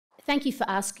Thank you for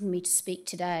asking me to speak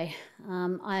today.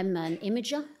 I'm an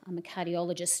imager, I'm a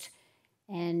cardiologist,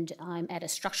 and I'm at a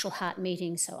structural heart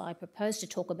meeting, so I propose to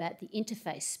talk about the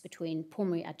interface between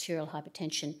pulmonary arterial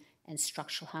hypertension and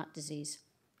structural heart disease.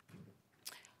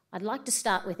 I'd like to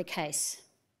start with a case.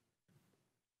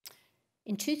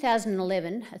 In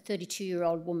 2011, a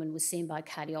 32-year-old woman was seen by a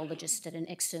cardiologist at an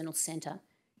external centre,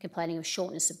 complaining of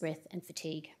shortness of breath and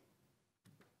fatigue.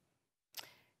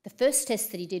 The first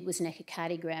test that he did was an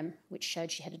echocardiogram, which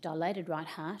showed she had a dilated right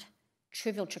heart,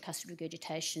 trivial tricuspid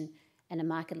regurgitation, and a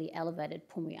markedly elevated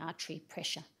pulmonary artery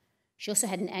pressure. She also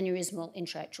had an aneurysmal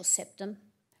intraatrial septum.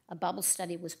 A bubble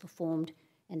study was performed,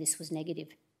 and this was negative.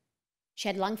 She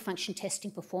had lung function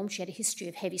testing performed. She had a history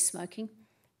of heavy smoking.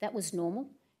 That was normal.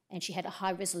 And she had a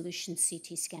high-resolution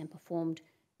CT scan performed,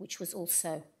 which was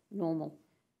also normal.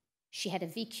 She had a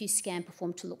VQ scan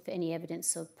performed to look for any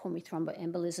evidence of pulmonary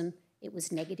thromboembolism. It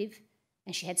was negative.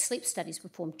 And she had sleep studies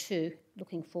performed too,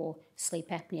 looking for sleep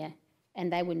apnea,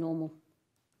 and they were normal.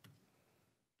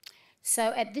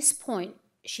 So at this point,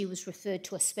 she was referred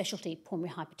to a specialty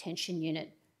pulmonary hypertension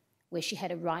unit where she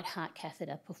had a right heart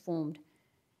catheter performed.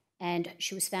 And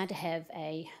she was found to have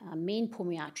a mean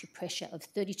pulmonary artery pressure of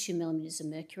 32 millimetres of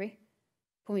mercury,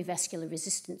 pulmonary vascular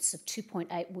resistance of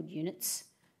 2.8 Wood units,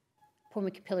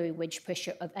 pulmonary capillary wedge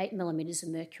pressure of 8 millimetres of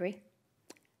mercury,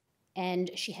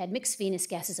 and she had mixed venous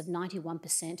gases of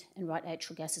 91% and right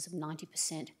atrial gases of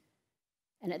 90%.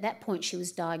 And at that point, she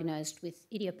was diagnosed with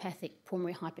idiopathic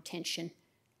pulmonary hypertension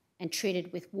and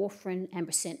treated with warfarin,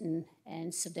 ambrisentan,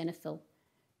 and sildenafil,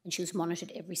 and she was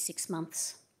monitored every 6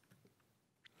 months.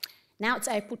 Now it's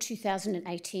April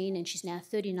 2018, and she's now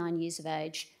 39 years of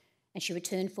age, and she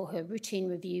returned for her routine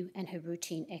review and her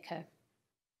routine echo.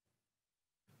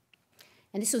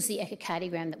 And this was the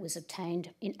echocardiogram that was obtained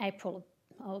in April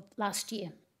of last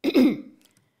year. And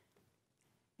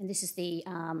this is the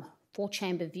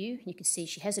four-chamber view. You can see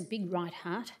she has a big right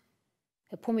heart.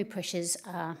 Her pulmonary pressures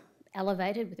are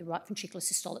elevated with a right ventricular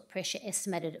systolic pressure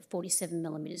estimated at 47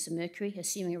 millimetres of mercury,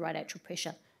 assuming a right atrial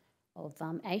pressure of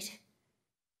 8.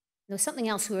 There was something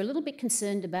else. We were a little bit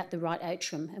concerned about the right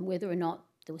atrium and whether or not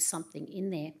there was something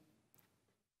in there.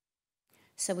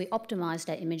 So we optimised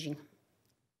our imaging.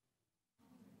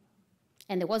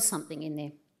 And there was something in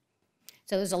there.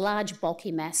 So there was a large bulky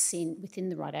mass within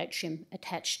the right atrium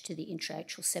attached to the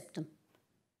intraatrial septum.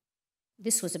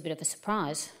 This was a bit of a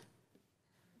surprise.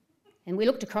 And we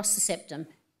looked across the septum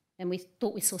and we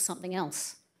thought we saw something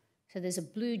else. So there's a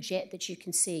blue jet that you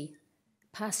can see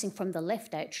passing from the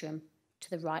left atrium to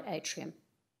the right atrium.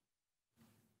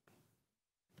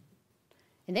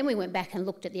 And then we went back and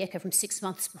looked at the echo from 6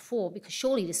 months before, because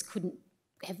surely this couldn't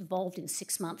have evolved in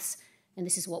 6 months, and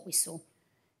this is what we saw.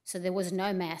 So there was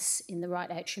no mass in the right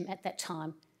atrium at that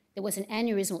time. There was an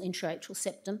aneurysmal intraatrial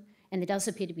septum, and there does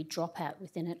appear to be dropout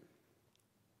within it.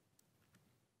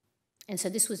 And so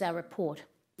this was our report,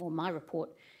 or my report.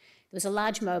 There was a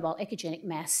large mobile echogenic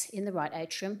mass in the right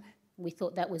atrium. We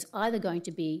thought that was either going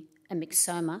to be a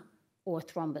myxoma or a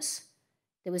thrombus.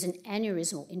 There was an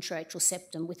aneurysmal intraatrial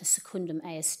septum with a secundum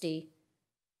ASD.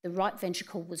 The right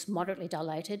ventricle was moderately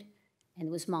dilated, and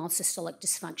there was mild systolic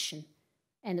dysfunction.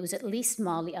 And there was at least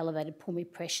mildly elevated pulmonary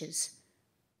pressures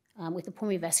with a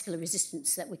pulmonary vascular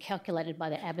resistance that were calculated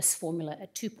by the Abbas formula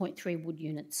at 2.3 Wood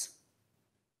units.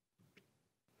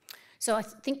 So I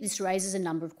think this raises a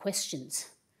number of questions.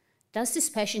 Does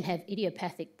this patient have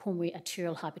idiopathic pulmonary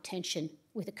arterial hypertension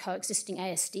with a coexisting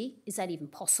ASD? Is that even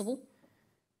possible?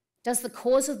 Does the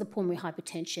cause of the pulmonary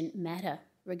hypertension matter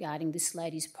regarding this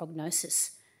lady's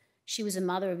prognosis? She was a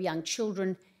mother of young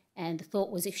children, and the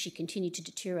thought was if she continued to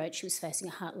deteriorate, she was facing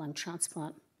a heart-lung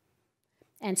transplant.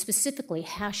 And specifically,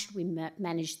 how should we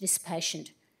manage this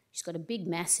patient? She's got a big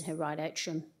mass in her right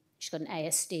atrium, she's got an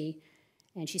ASD,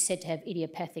 and she's said to have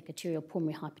idiopathic arterial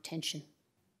pulmonary hypertension.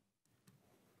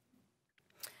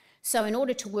 So in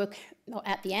order to work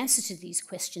out the answer to these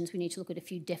questions, we need to look at a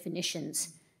few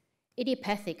definitions.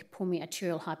 Idiopathic pulmonary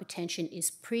arterial hypertension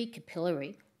is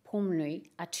pre-capillary pulmonary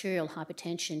arterial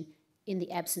hypertension in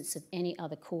the absence of any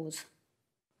other cause.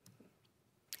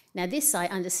 Now this, I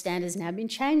understand, has now been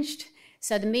changed.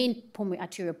 So the mean pulmonary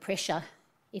arterial pressure,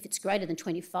 if it's greater than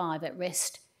 25 at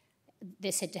rest,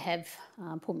 they're said to have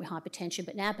pulmonary hypertension,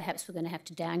 but now perhaps we're going to have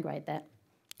to downgrade that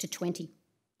to 20.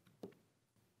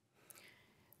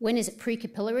 When is it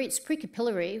pre-capillary? It's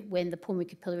pre-capillary when the pulmonary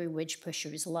capillary wedge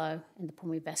pressure is low and the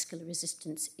pulmonary vascular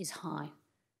resistance is high.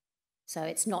 So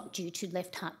it's not due to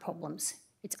left heart problems.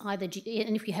 It's either due,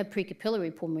 and if you have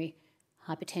pre-capillary pulmonary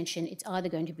hypertension, it's either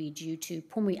going to be due to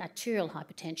pulmonary arterial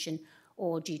hypertension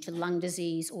or due to lung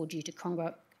disease or due to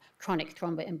chronic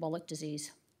thromboembolic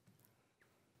disease.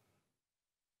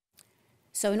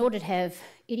 So in order to have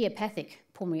idiopathic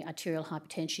pulmonary arterial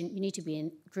hypertension, you need to be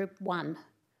in group 1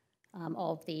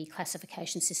 of the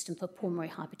classification system for pulmonary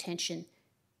hypertension.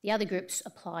 The other groups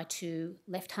apply to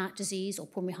left heart disease or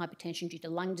pulmonary hypertension due to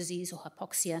lung disease or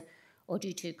hypoxia, or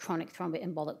due to chronic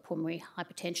thromboembolic pulmonary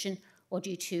hypertension, or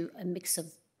due to a mix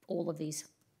of all of these.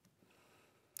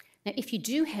 Now, if you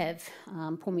do have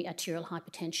pulmonary arterial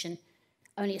hypertension,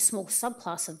 only a small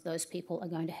subclass of those people are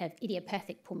going to have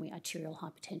idiopathic pulmonary arterial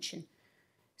hypertension.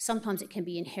 Sometimes it can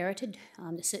be inherited.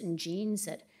 There's certain genes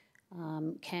that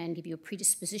can give you a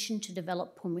predisposition to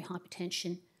develop pulmonary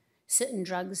hypertension. Certain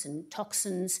drugs and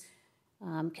toxins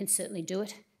can certainly do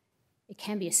it. It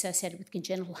can be associated with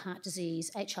congenital heart disease,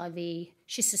 HIV,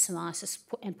 schistosomiasis,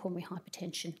 and pulmonary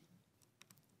hypertension.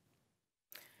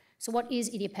 So what is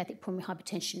idiopathic pulmonary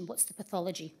hypertension? What's the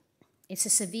pathology? It's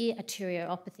a severe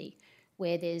arteriopathy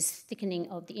where there's thickening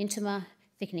of the intima,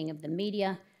 thickening of the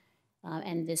media,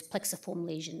 and there's plexiform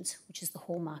lesions, which is the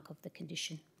hallmark of the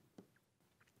condition.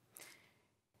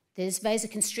 There's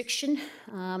vasoconstriction,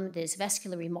 there's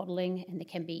vascular remodeling, and there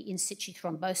can be in situ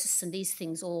thrombosis, and these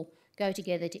things all go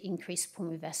together to increase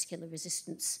pulmonary vascular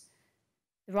resistance.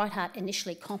 The right heart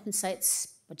initially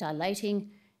compensates by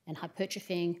dilating and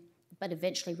hypertrophying, but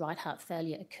eventually right heart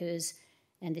failure occurs,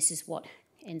 and this is what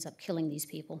ends up killing these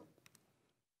people.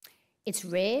 It's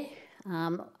rare.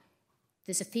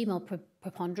 There's a female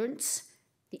preponderance.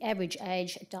 The average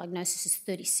age at diagnosis is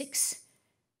 36.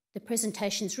 The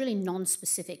presentation is really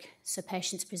non-specific, so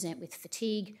patients present with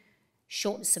fatigue,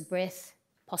 shortness of breath,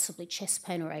 possibly chest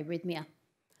pain or arrhythmia,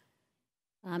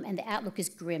 and the outlook is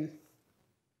grim.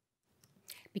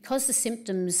 Because the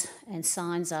symptoms and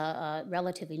signs are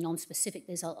relatively non-specific,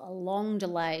 there's a long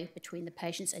delay between the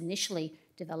patients initially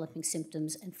developing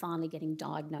symptoms and finally getting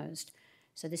diagnosed.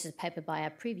 So this is a paper by our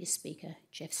previous speaker,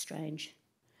 Jeff Strange.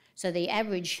 So the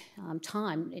average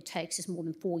time it takes is more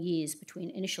than 4 years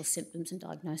between initial symptoms and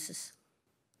diagnosis.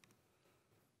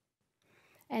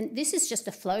 And this is just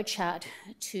a flow chart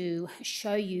to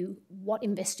show you what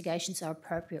investigations are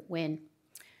appropriate when.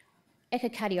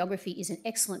 Echocardiography is an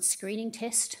excellent screening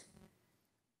test,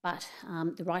 but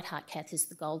the right heart cath is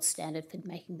the gold standard for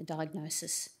making the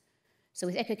diagnosis. So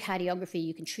with echocardiography,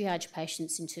 you can triage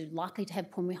patients into likely to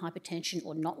have pulmonary hypertension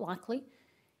or not likely.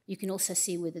 You can also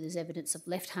see whether there's evidence of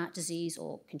left heart disease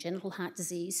or congenital heart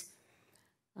disease.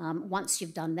 Once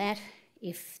you've done that,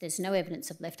 if there's no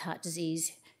evidence of left heart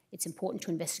disease, it's important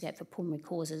to investigate for pulmonary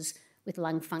causes with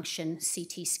lung function,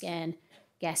 CT scan,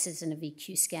 gases, and a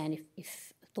VQ scan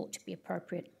if thought to be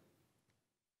appropriate.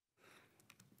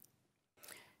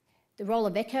 The role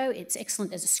of echo, it's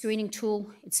excellent as a screening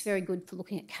tool. It's very good for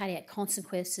looking at cardiac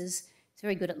consequences. It's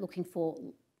very good at looking for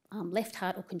left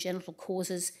heart or congenital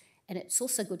causes, and it's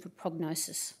also good for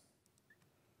prognosis.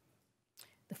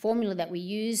 The formula that we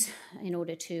use in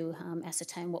order to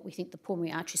ascertain what we think the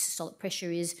pulmonary artery systolic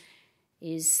pressure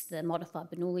is the modified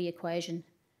Bernoulli equation.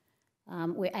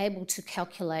 We're able to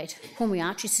calculate pulmonary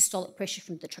artery systolic pressure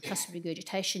from the tricuspid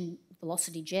regurgitation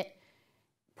velocity jet,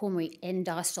 pulmonary end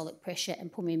diastolic pressure,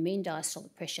 and pulmonary mean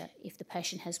diastolic pressure if the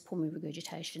patient has pulmonary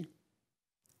regurgitation.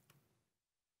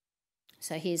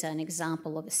 So here's an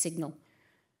example of a signal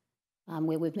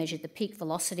where we've measured the peak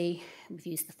velocity, we've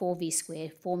used the 4V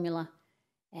squared formula,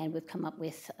 and we've come up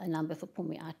with a number for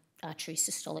pulmonary artery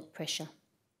systolic pressure.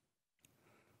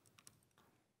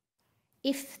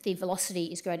 If the velocity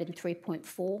is greater than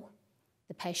 3.4,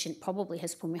 the patient probably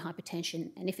has pulmonary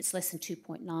hypertension, and if it's less than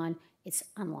 2.9, it's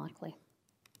unlikely.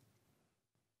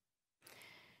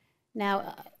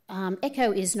 Now,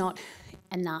 echo is not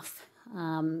enough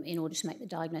in order to make the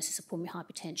diagnosis of pulmonary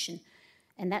hypertension,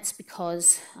 and that's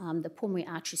because the pulmonary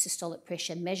artery systolic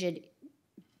pressure measured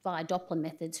via Doppler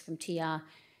methods from TR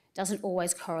doesn't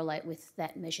always correlate with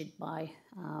that measured by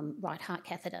right heart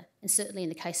catheter, and certainly in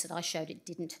the case that I showed, it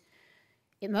didn't.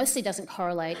 It mostly doesn't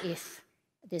correlate if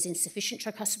there's insufficient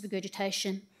tricuspid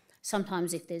regurgitation,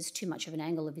 sometimes if there's too much of an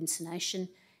angle of insonation.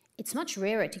 It's much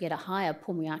rarer to get a higher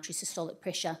pulmonary artery systolic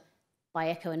pressure by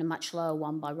echo and a much lower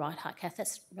one by right heart cath.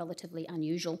 That's relatively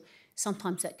unusual.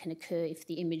 Sometimes that can occur if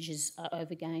the images are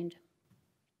overgained.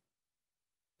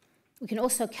 We can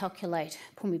also calculate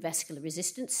pulmonary vascular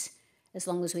resistance as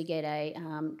long as we get a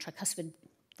tricuspid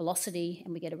velocity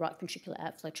and we get a right ventricular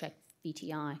outflow tract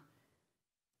VTI.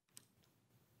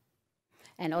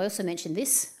 And I also mentioned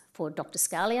this for Dr.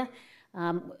 Scalia.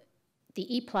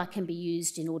 The EPLA can be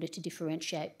used in order to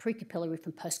differentiate precapillary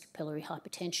from postcapillary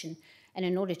hypertension. And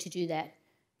in order to do that,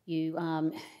 you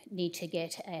need to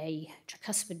get a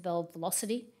tricuspid valve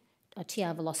velocity, a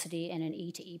TR velocity, and an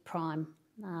E to E prime,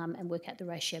 and work out the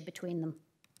ratio between them.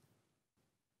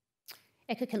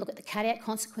 Echo can look at the cardiac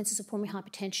consequences of pulmonary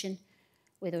hypertension.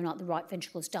 whether or not the right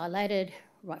ventricle is dilated,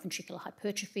 right ventricular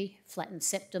hypertrophy, flattened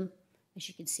septum, as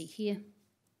you can see here.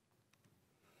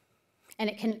 And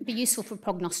it can be useful for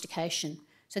prognostication.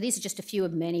 So these are just a few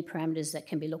of many parameters that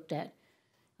can be looked at.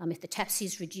 If the TAPSE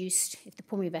is reduced, if the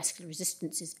pulmonary vascular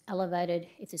resistance is elevated,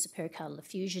 if there's a pericardial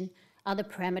effusion. Other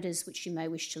parameters which you may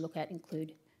wish to look at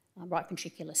include right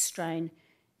ventricular strain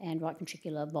and right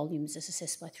ventricular volumes as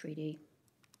assessed by 3D.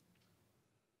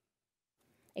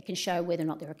 It can show whether or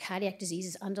not there are cardiac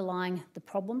diseases underlying the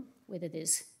problem, whether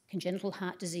there's congenital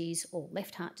heart disease or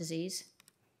left heart disease.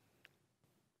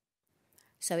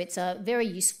 So it's a very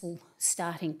useful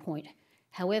starting point.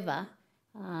 However,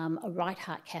 a right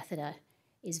heart catheter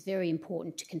is very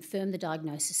important to confirm the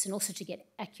diagnosis and also to get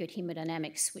accurate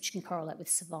hemodynamics, which can correlate with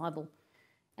survival.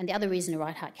 And the other reason a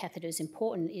right heart catheter is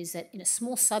important is that in a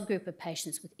small subgroup of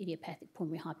patients with idiopathic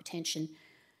pulmonary hypertension,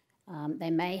 they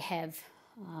may have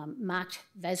marked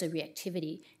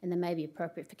vasoreactivity and they may be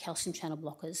appropriate for calcium channel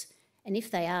blockers. And if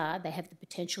they are, they have the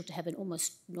potential to have an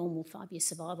almost normal 5-year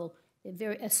survival.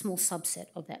 They're a small subset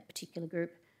of that particular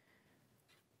group.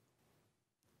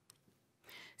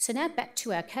 So now back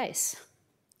to our case.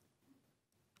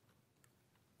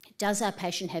 Does our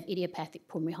patient have idiopathic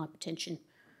pulmonary hypertension?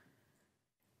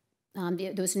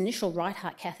 There was an initial right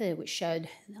heart catheter which showed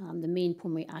the mean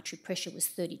pulmonary artery pressure was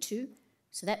 32,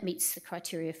 so that meets the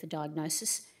criteria for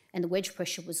diagnosis, and the wedge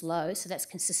pressure was low, so that's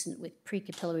consistent with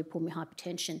precapillary pulmonary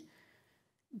hypertension.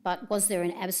 But was there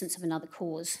an absence of another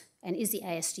cause, and is the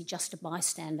ASD just a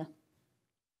bystander?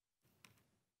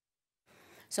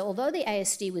 So although the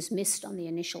ASD was missed on the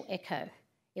initial echo,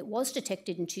 it was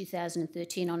detected in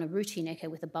 2013 on a routine echo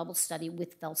with a bubble study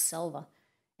with Valsalva,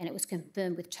 and it was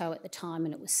confirmed with TOE at the time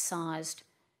and it was sized,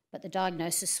 but the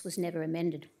diagnosis was never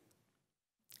amended.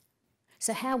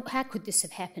 So how could this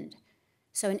have happened?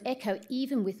 So an echo,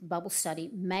 even with bubble study,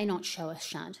 may not show a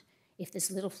shunt if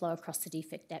there's little flow across the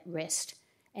defect at rest,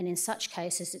 and in such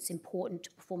cases it's important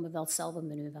to perform a Valsalva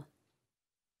manoeuvre.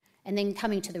 And then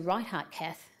coming to the right heart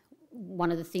cath,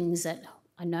 one of the things that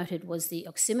I noted was the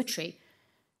oximetry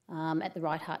at the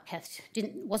right heart cath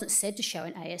wasn't said to show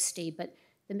an ASD, but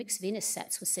the mixed venous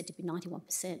sats was said to be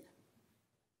 91%.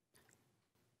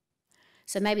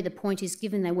 So maybe the point is,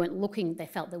 given they weren't looking, they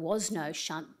felt there was no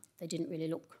shunt, they didn't really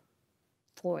look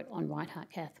for it on right heart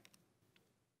cath.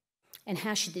 And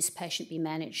how should this patient be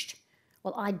managed?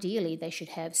 Well, ideally, they should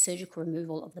have surgical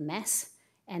removal of the mass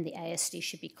and the ASD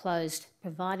should be closed,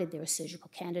 provided they're a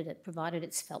surgical candidate, provided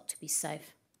it's felt to be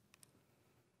safe.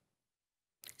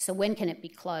 So when can it be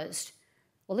closed?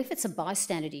 Well, if it's a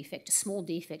bystander defect, a small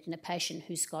defect in a patient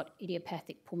who's got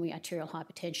idiopathic pulmonary arterial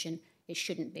hypertension, it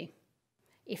shouldn't be.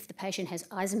 If the patient has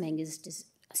Eisenmenger's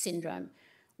syndrome,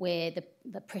 where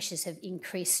the pressures have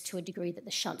increased to a degree that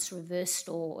the shunt's reversed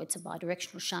or it's a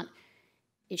bidirectional shunt,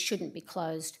 it shouldn't be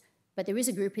closed. But there is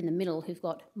a group in the middle who've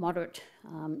got moderate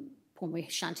pulmonary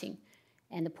shunting,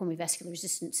 and the pulmonary vascular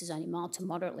resistance is only mild to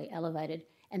moderately elevated,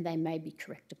 and they may be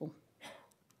correctable.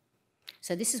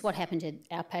 So this is what happened to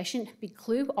our patient. Big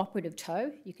clue, operative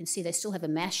toe. You can see they still have a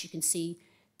mass. You can see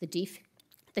the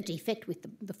defect with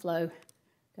the flow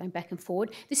going back and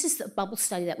forward. This is the bubble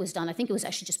study that was done. I think it was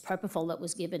actually just propofol that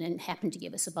was given and happened to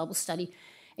give us a bubble study.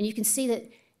 And you can see that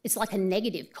it's like a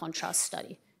negative contrast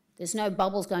study. There's no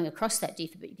bubbles going across that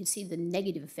defect, but you can see the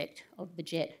negative effect of the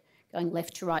jet going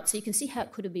left to right. So you can see how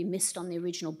it could have been missed on the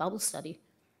original bubble study.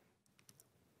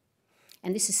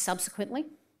 And this is subsequently.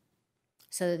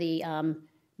 So the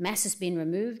mass has been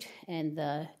removed and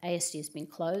the ASD has been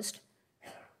closed.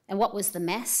 And what was the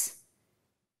mass?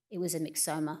 It was a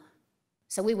myxoma.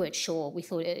 So we weren't sure. We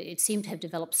thought it seemed to have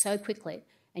developed so quickly,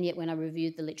 and yet when I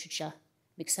reviewed the literature,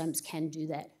 myxomas can do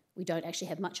that. We don't actually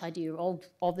have much idea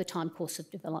of the time course of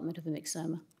development of a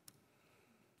myxoma.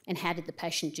 And how did the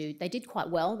patient do? They did quite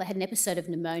well. They had an episode of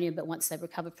pneumonia, but once they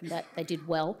recovered from that, they did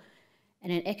well.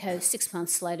 And an echo 6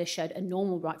 months later showed a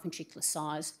normal right ventricular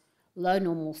size, low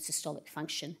normal systolic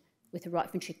function, with a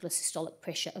right ventricular systolic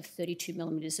pressure of 32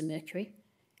 millimetres of mercury,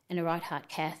 and a right heart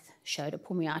cath showed a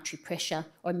pulmonary artery pressure,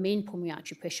 or a mean pulmonary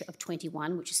artery pressure of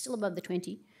 21, which is still above the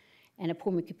 20, and a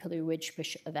pulmonary capillary wedge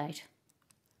pressure of 8.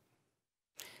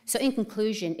 So in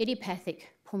conclusion, idiopathic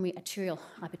pulmonary arterial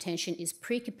hypertension is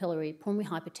precapillary pulmonary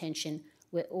hypertension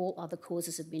where all other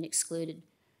causes have been excluded.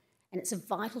 And it's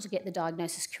vital to get the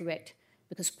diagnosis correct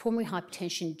because pulmonary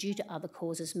hypertension due to other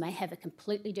causes may have a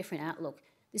completely different outlook.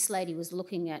 This lady was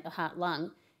looking at a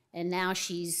heart-lung and now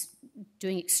she's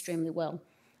doing extremely well.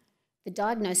 The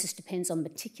diagnosis depends on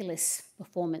meticulous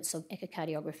performance of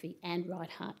echocardiography and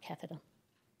right heart catheter.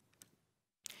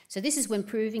 So this is when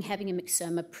proving having a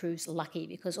myxoma proves lucky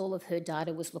because all of her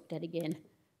data was looked at again.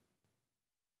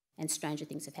 and stranger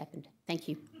things have happened. Thank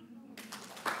you.